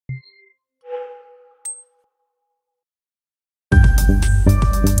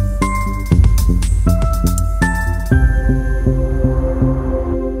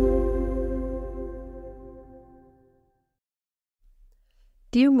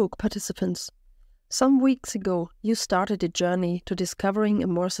Dear MOOC participants, some weeks ago you started a journey to discovering a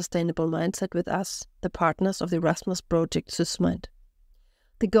more sustainable mindset with us, the partners of the Erasmus project SysMind.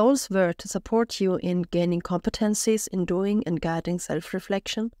 The goals were to support you in gaining competencies in doing and guiding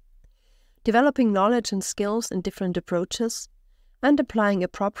self-reflection, developing knowledge and skills in different approaches, and applying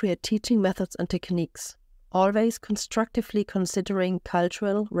appropriate teaching methods and techniques, always constructively considering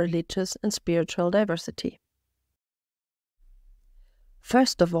cultural, religious, and spiritual diversity.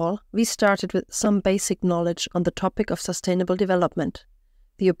 First of all, we started with some basic knowledge on the topic of sustainable development,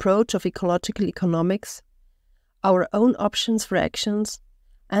 the approach of ecological economics, our own options for actions,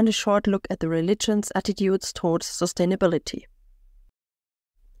 and a short look at the religion's attitudes towards sustainability.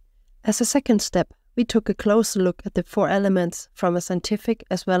 As a second step, we took a closer look at the 4 elements from a scientific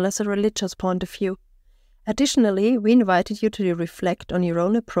as well as a religious point of view. Additionally, we invited you to reflect on your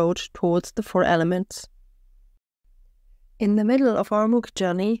own approach towards the 4 elements. In the middle of our MOOC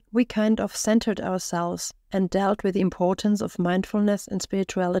journey, we kind of centered ourselves and dealt with the importance of mindfulness and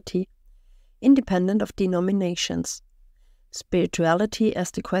spirituality, independent of denominations. Spirituality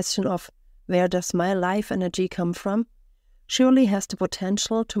as the question of where does my life energy come from, surely has the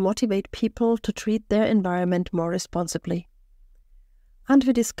potential to motivate people to treat their environment more responsibly. And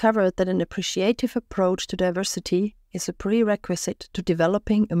we discovered that an appreciative approach to diversity is a prerequisite to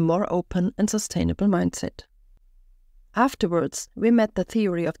developing a more open and sustainable mindset. Afterwards, we met the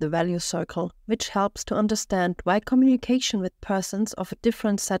theory of the value circle, which helps to understand why communication with persons of a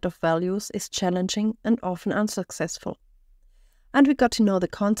different set of values is challenging and often unsuccessful. And we got to know the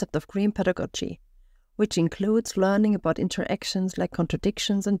concept of green pedagogy, which includes learning about interactions like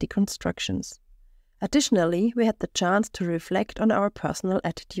contradictions and deconstructions. Additionally, we had the chance to reflect on our personal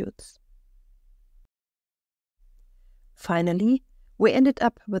attitudes. Finally, we ended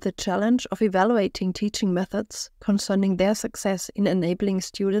up with the challenge of evaluating teaching methods concerning their success in enabling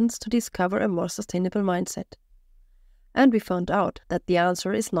students to discover a more sustainable mindset. And we found out that the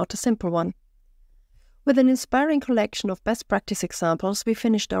answer is not a simple one. With an inspiring collection of best practice examples, we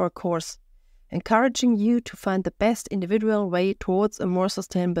finished our course, encouraging you to find the best individual way towards a more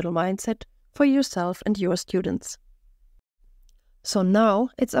sustainable mindset for yourself and your students. So now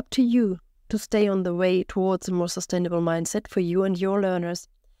it's up to you to stay on the way towards a more sustainable mindset for you and your learners,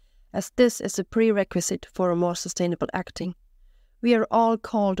 as this is a prerequisite for a more sustainable acting. We are all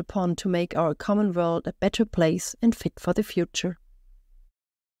called upon to make our common world a better place and fit for the future.